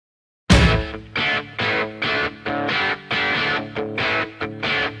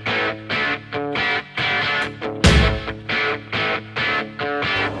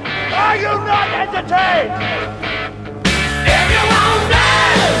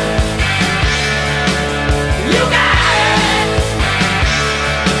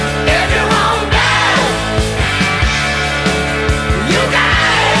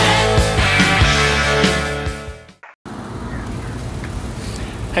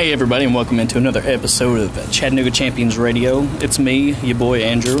Hey everybody, and welcome into another episode of Chattanooga Champions Radio. It's me, your boy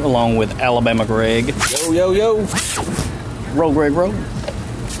Andrew, along with Alabama Greg. Yo, yo, yo. Roll, Greg, roll.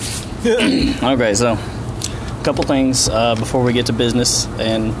 Okay, so a couple things before we get to business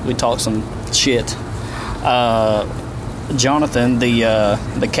and we talk some shit. Jonathan,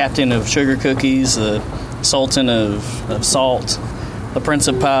 the captain of Sugar Cookies, the sultan of salt, the prince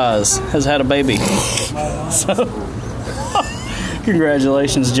of pies, has had a baby. So,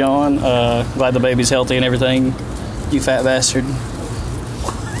 congratulations, John. Glad the baby's healthy and everything. You fat bastard.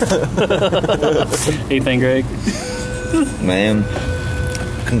 Anything, Greg? Man,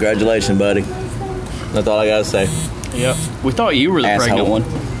 congratulations, buddy. That's all I gotta say. Yep. We thought you were the pregnant one,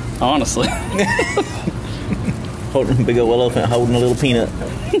 honestly. Holding a big old elephant holding a little peanut.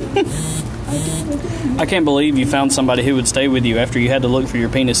 I can't believe you found somebody who would stay with you after you had to look for your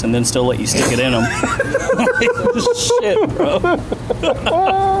penis and then still let you stick it in them. Shit, bro.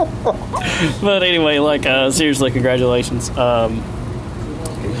 But anyway, seriously, congratulations. Heard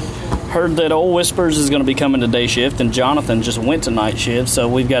that old Whispers is going to be coming to day shift, and Jonathan just went to night shift, so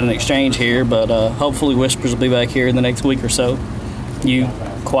we've got an exchange here, but hopefully Whispers will be back here in the next week or so. You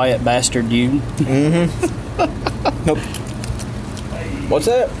quiet bastard, you. Mm-hmm. Nope. What's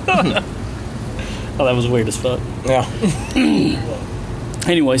that? Oh, that was weird as fuck. Yeah.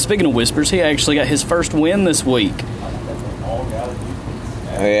 Anyway, speaking of Whispers, he actually got his first win this week.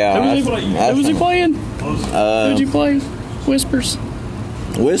 Yeah. Who was he playing? Who did you play? Whispers?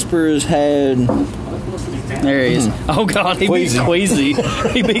 Whispers had... There he is. Oh, God, he beat Queasy.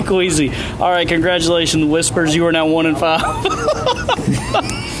 He beat Queasy. All right, congratulations, Whispers. You are now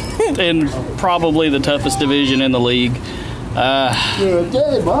 1-5. In probably the toughest division in the league.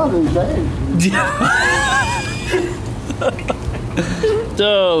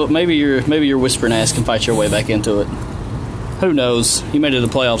 So maybe your whispering ass can fight your way back into it. Who knows? You made it to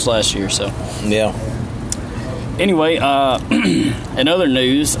the playoffs last year, so yeah. Anyway, in other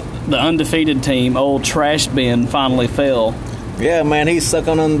news, the undefeated team, old Trash Bin, finally fell. Yeah, man, he sucked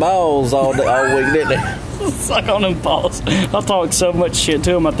on them balls all week, didn't he? Suck on them balls. I talked so much shit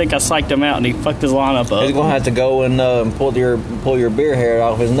to him, I think I psyched him out, and he fucked his lineup up. He's gonna have to go and pull your beer hair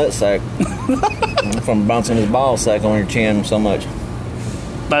off his nutsack from bouncing his ball sack on your chin so much.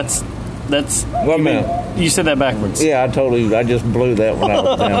 That's. What man? You said that backwards. Yeah, I just blew that one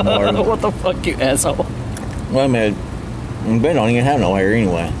out down hard. What the fuck, you asshole? Well, man, Ben don't even have no hair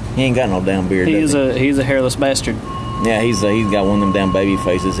anyway. He ain't got no damn beard. He's a hairless bastard. Yeah, he's got one of them damn baby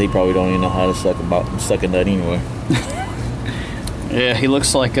faces. He probably don't even know how to suck a nut anyway. Yeah, he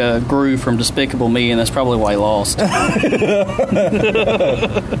looks like Gru from Despicable Me, and that's probably why he lost.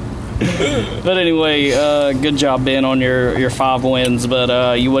 But anyway, good job, Ben, on your 5 wins,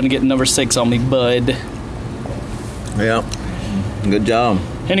 but you wouldn't get number 6 on me, bud. Yeah, good job.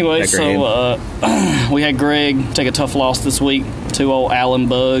 Anyway, so we had Greg take a tough loss this week to old Allen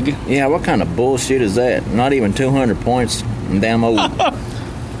Bug. Yeah, what kind of bullshit is that? Not even 200 points, and damn old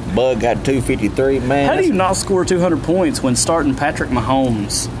Bug got 253, man. How do you not score 200 points when starting Patrick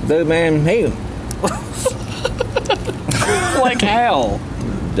Mahomes? Dude, man, Like how?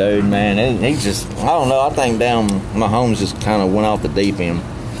 Dude, man, he just, I don't know, I think damn Mahomes just kind of went off the deep end.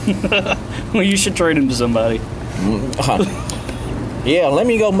 Well, you should trade him to somebody. Yeah, let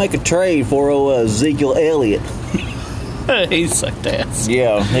me go make a trade for Ezekiel Elliott. He sucked ass.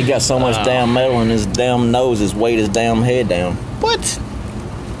 Yeah, he got so much damn metal in his damn nose, his weighed his damn head down. What?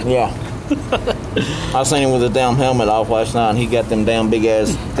 Yeah. I seen him with his damn helmet off last night, and he got them damn big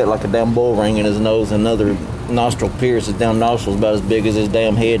ass, got like a damn bull ring in his nose, and another nostril pierced. His damn nostrils about as big as his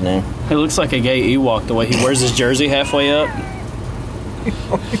damn head now. He looks like a gay Ewok the way he wears his jersey halfway up.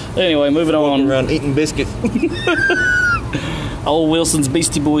 Anyway, moving on. Walking around eating biscuits. Old Wilson's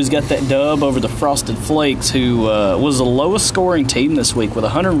Beastie Boys got that dub over the Frosted Flakes, who was the lowest scoring team this week with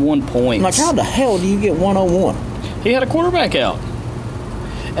 101 points. Like, how the hell do you get 101? He had a quarterback out.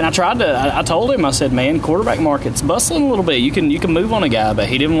 And I told him, I said, man, quarterback market's bustling a little bit. You can move on a guy, but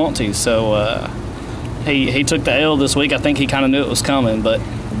he didn't want to. So he took the L this week. I think he kind of knew it was coming, but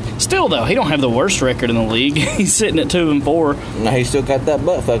still, though, he don't have the worst record in the league. He's sitting at 2-4. No, he still got that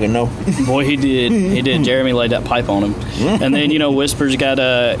butt fucking no. Boy, he did. He did. Jeremy laid that pipe on him. And then, Whispers got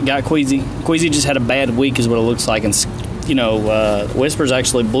Queasy. Queasy just had a bad week is what it looks like. And, Whispers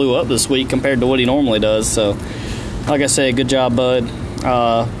actually blew up this week compared to what he normally does. So, like I said, good job, bud.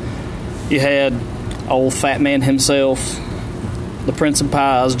 You had old fat man himself, the Prince of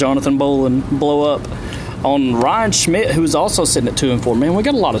Pies, Jonathan Bolin, blow up on Ryan Schmidt, who's also sitting at 2-4. Man, we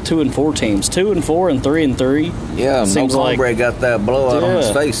got a lot of 2-4 teams. 2-4 and 3-3. Yeah, seems Mo Cornbread got that blowout on his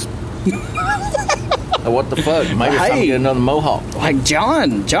face. What the fuck? Maybe it's time to get another Mohawk. Like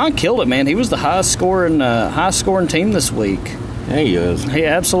John killed it, man. He was the highest scoring team this week. Yeah, he is. He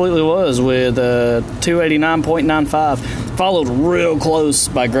absolutely was with 289.95. Followed real close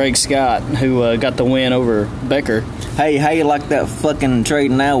by Greg Scott, who got the win over Becker. Hey, how you like that fucking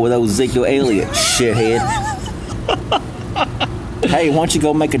trade now with old Ezekiel Elliott, shithead? Hey, why don't you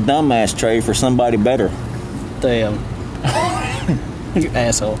go make a dumbass trade for somebody better? Damn. You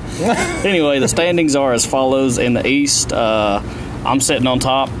asshole. Anyway, the standings are as follows in the East. I'm sitting on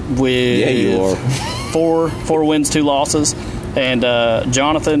top with Yeah, you are. four wins, 2 losses. And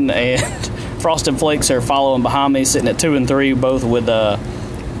Jonathan and Frosted Flakes are following behind me, sitting at 2 and 3, both with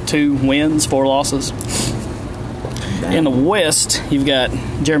 2 wins, 4 losses. Damn. In the West, you've got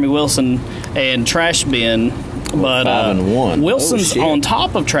Jeremy Wilson and Trash Bin. But 5-1. Wilson's on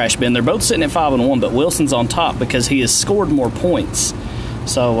top of Trash Bin. They're both sitting at 5-1, but Wilson's on top because he has scored more points.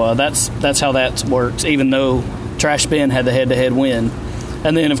 So that's how that works. Even though Trash Bin had the head-to-head win,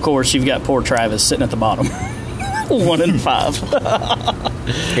 and then of course you've got poor Travis sitting at the bottom, 1 and 5.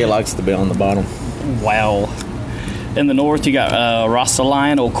 He likes to be on the bottom. Wow. In the North, you got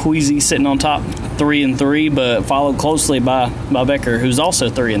Rossalion O'Queasy sitting on top, 3 and 3, but followed closely by Becker, who's also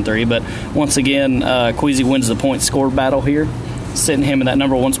 3 and 3. But once again, Queasy wins the point scored battle here, sitting him in that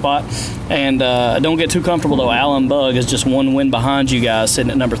number 1 spot. And don't get too comfortable though. Alan Bug is just 1 win behind you guys,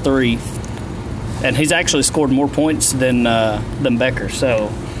 sitting at number 3, and he's actually scored more points than Becker. So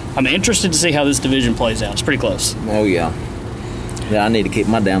I'm interested to see how this division plays out. It's pretty close. Oh yeah. Yeah, I need to keep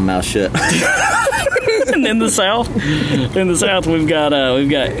my damn mouth shut. And in the South, we've got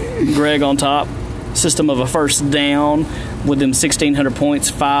Greg on top. System of a first down with them 1,600 points,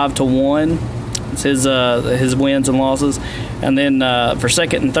 5-1. It's his wins and losses. And then for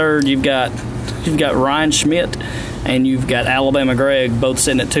second and third, you've got Ryan Schmidt and you've got Alabama Greg, both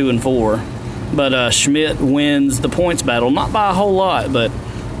sitting at 2 and 4. But Schmidt wins the points battle, not by a whole lot, but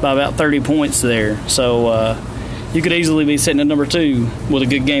by about 30 points there. So you could easily be sitting at number 2 with a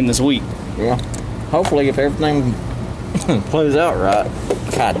good game this week. Yeah. Hopefully, if everything plays out right.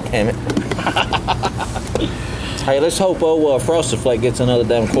 God damn it. Hey, let's hope old Frosted Flake gets another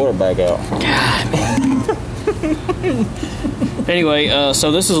damn quarterback out. God, man. Anyway,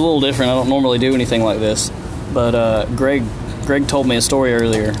 so this is a little different. I don't normally do anything like this. But Greg told me a story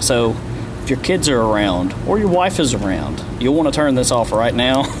earlier. So if your kids are around or your wife is around, you'll want to turn this off right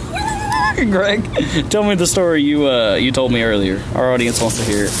now. Greg, tell me the story you told me earlier. Our audience wants to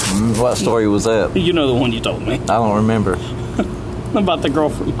hear it. What story was that? You know the one you told me. I don't remember. About the girl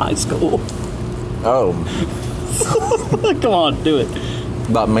from high school. Oh. Come on, do it.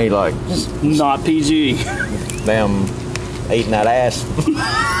 About me, like... Not PG. Damn, eating that ass.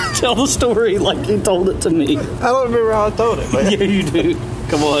 Tell the story like you told it to me. I don't remember how I told it, man. Yeah, you do.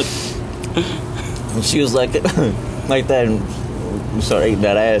 Come on. And she was like that, and we started eating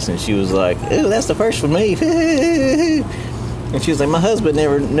that ass, and she was like, "Ooh, that's the first for me." And she was like, "My husband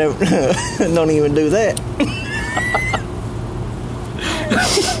never don't even do that."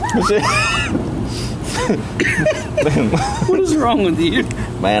 What is wrong with you?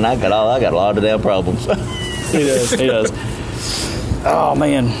 Man, I got a lot of damn problems. He does. Oh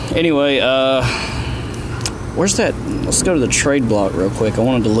man. Anyway, where's that? Let's go to the trade block real quick. I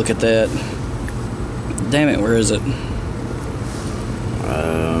wanted to look at that. Damn it, where is it?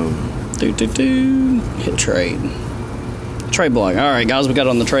 Hit trade. Trade block. All right, guys, we got it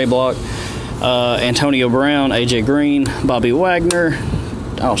on the trade block. Antonio Brown, AJ Green, Bobby Wagner.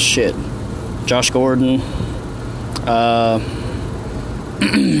 Oh shit. Josh Gordon. Got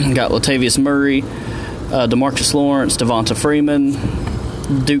Latavius Murray, DeMarcus Lawrence, Devonta Freeman,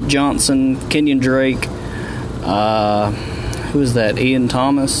 Duke Johnson, Kenyon Drake. Who is that? Ian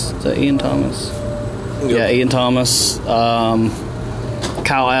Thomas? Is that Ian Thomas? Yep. Yeah, Ian Thomas.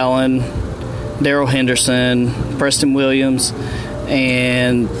 Kyle Allen, Darrell Henderson, Preston Williams,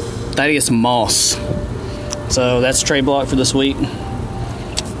 and Thaddeus Moss. So that's trade block for this week.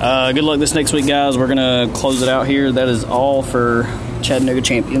 Good luck this next week, guys. We're going to close it out here. That is all for Chattanooga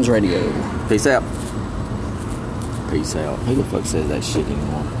Champions Radio. Peace out. Peace out. Who the fuck says that shit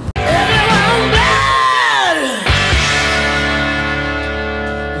anymore? Everyone blood.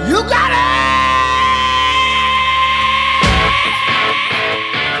 You got